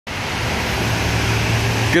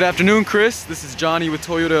Good afternoon, Chris. This is Johnny with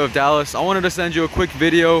Toyota of Dallas. I wanted to send you a quick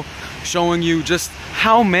video showing you just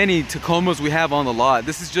how many Tacomas we have on the lot.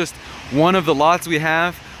 This is just one of the lots we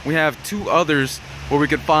have. We have two others where we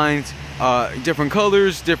could find different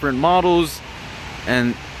colors, different models,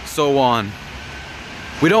 and so on.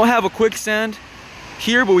 We don't have a quicksand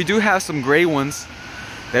here, but we do have some gray ones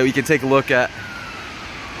that we can take a look at.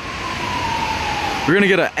 We're gonna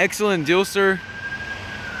get an excellent deal, sir.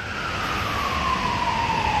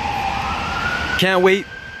 Can't wait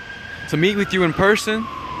to meet with you in person.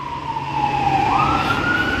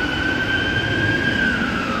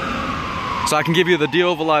 So I can give you the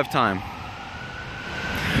deal of a lifetime.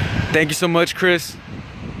 Thank you so much, Chris.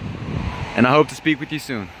 And I hope to speak with you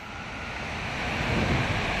soon.